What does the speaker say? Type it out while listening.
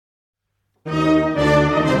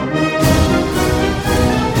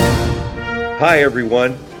Hi,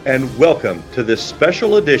 everyone, and welcome to this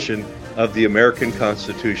special edition of the American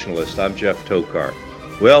Constitutionalist. I'm Jeff Tokar.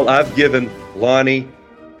 Well, I've given Lonnie,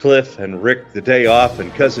 Cliff, and Rick the day off,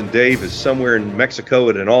 and Cousin Dave is somewhere in Mexico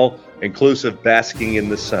at an all-inclusive basking in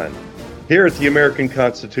the sun. Here at the American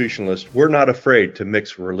Constitutionalist, we're not afraid to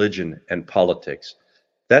mix religion and politics.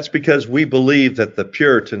 That's because we believe that the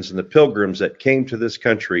Puritans and the Pilgrims that came to this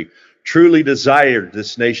country truly desired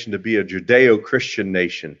this nation to be a Judeo-Christian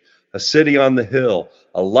nation, a city on the hill,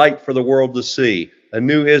 a light for the world to see, a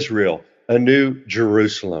new Israel, a new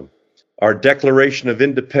Jerusalem. Our Declaration of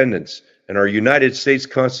Independence and our United States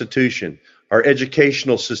Constitution, our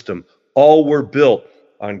educational system, all were built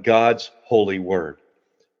on God's holy word.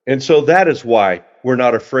 And so that is why we're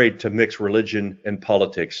not afraid to mix religion and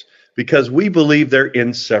politics, because we believe they're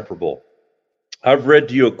inseparable. I've read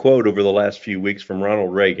to you a quote over the last few weeks from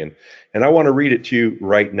Ronald Reagan, and I want to read it to you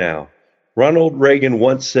right now. Ronald Reagan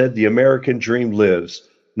once said, "The American dream lives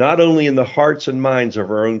not only in the hearts and minds of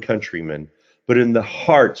our own countrymen, but in the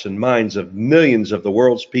hearts and minds of millions of the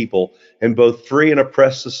world's people in both free and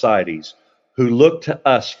oppressed societies who look to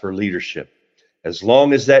us for leadership. As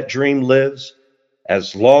long as that dream lives,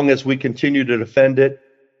 as long as we continue to defend it,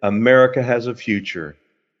 America has a future,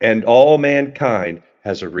 and all mankind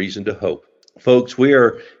has a reason to hope." Folks, we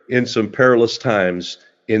are in some perilous times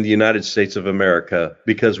in the United States of America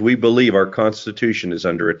because we believe our Constitution is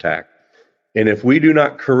under attack. And if we do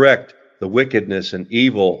not correct the wickedness and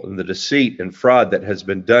evil and the deceit and fraud that has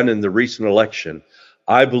been done in the recent election,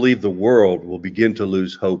 I believe the world will begin to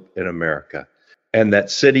lose hope in America, and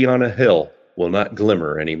that city on a hill will not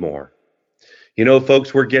glimmer anymore. You know,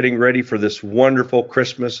 folks, we're getting ready for this wonderful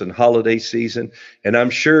Christmas and holiday season, and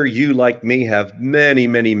I'm sure you, like me, have many,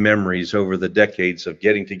 many memories over the decades of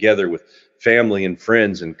getting together with family and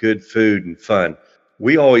friends and good food and fun.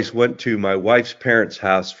 We always went to my wife's parents'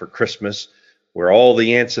 house for Christmas, where all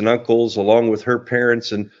the aunts and uncles, along with her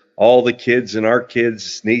parents and all the kids and our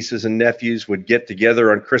kids, nieces and nephews, would get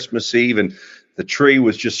together on Christmas Eve, and the tree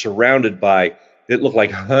was just surrounded by, it looked like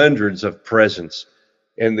hundreds of presents.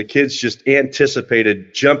 And the kids just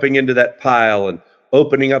anticipated jumping into that pile and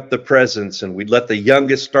opening up the presents, and we'd let the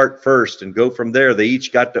youngest start first and go from there. They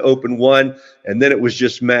each got to open one, and then it was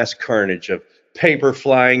just mass carnage of paper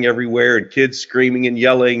flying everywhere and kids screaming and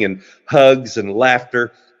yelling and hugs and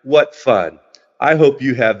laughter. What fun. I hope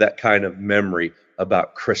you have that kind of memory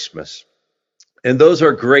about Christmas. And those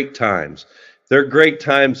are great times. They're great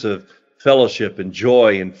times of fellowship and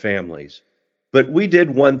joy in families. But we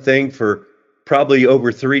did one thing for probably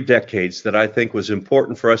over 3 decades that I think was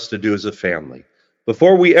important for us to do as a family.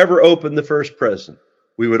 Before we ever opened the first present,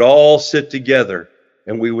 we would all sit together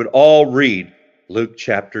and we would all read Luke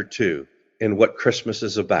chapter 2 and what Christmas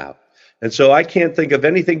is about. And so I can't think of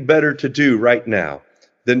anything better to do right now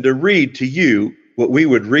than to read to you what we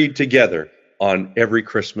would read together on every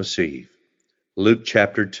Christmas Eve. Luke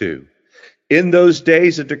chapter 2. In those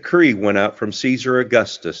days a decree went out from Caesar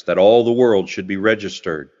Augustus that all the world should be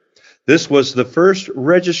registered. This was the first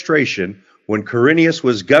registration when Quirinius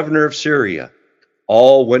was governor of Syria.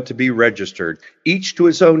 All went to be registered, each to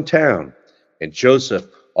his own town. And Joseph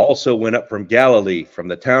also went up from Galilee, from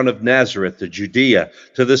the town of Nazareth to Judea,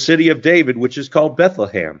 to the city of David, which is called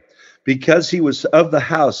Bethlehem, because he was of the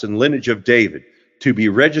house and lineage of David, to be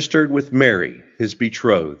registered with Mary, his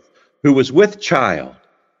betrothed, who was with child.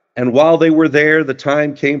 And while they were there, the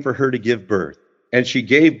time came for her to give birth. And she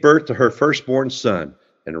gave birth to her firstborn son,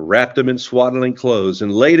 and wrapped him in swaddling clothes,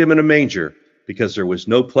 and laid him in a manger, because there was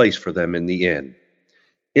no place for them in the inn.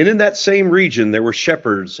 And in that same region there were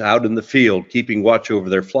shepherds out in the field, keeping watch over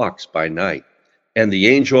their flocks by night. And the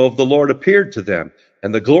angel of the Lord appeared to them,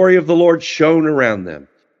 and the glory of the Lord shone around them,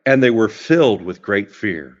 and they were filled with great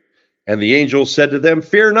fear. And the angel said to them,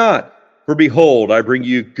 "Fear not, for behold, I bring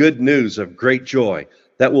you good news of great joy,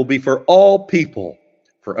 that will be for all people.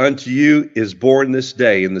 For unto you is born this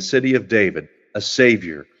day in the city of David a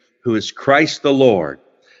Savior, who is Christ the Lord.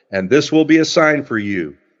 And this will be a sign for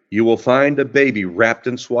you. You will find a baby wrapped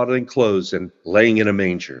in swaddling clothes and laying in a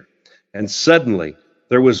manger." And suddenly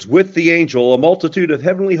there was with the angel a multitude of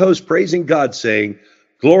heavenly hosts praising God, saying,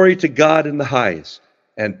 "Glory to God in the highest,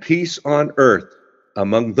 and peace on earth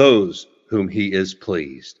among those whom he is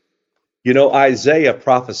pleased." You know, Isaiah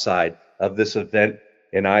prophesied of this event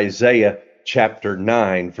in Isaiah chapter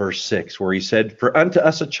 9, verse 6, where he said, "For unto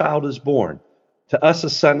us a child is born, to us a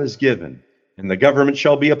son is given, and the government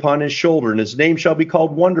shall be upon his shoulder, and his name shall be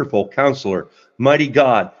called Wonderful, Counselor, Mighty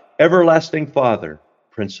God, Everlasting Father,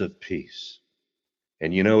 Prince of Peace."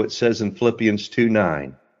 And you know, it says in Philippians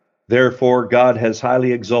 2:9, "Therefore God has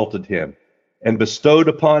highly exalted him and bestowed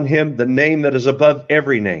upon him the name that is above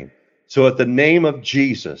every name, So at the name of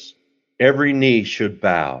Jesus, every knee should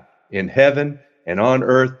bow in heaven and on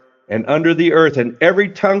earth and under the earth, and every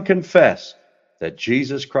tongue confess that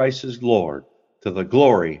Jesus Christ is Lord, to the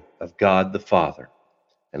glory of God the Father.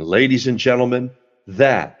 And ladies and gentlemen,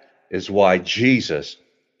 that is why Jesus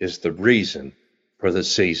is the reason for the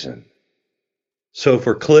season. So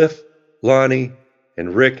for Cliff, Lonnie,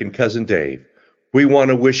 and Rick and Cousin Dave, we want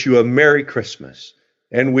to wish you a Merry Christmas.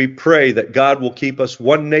 And we pray that God will keep us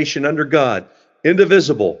one nation under God,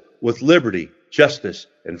 indivisible, with liberty, justice,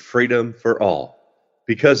 and freedom for all.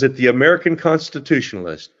 Because at the American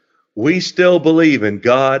Constitutionalist, we still believe in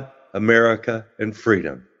God, America, and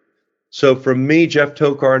freedom. So from me, Jeff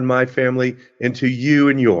Tokar, and my family, and to you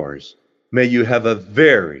and yours, may you have a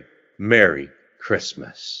very Merry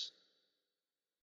Christmas.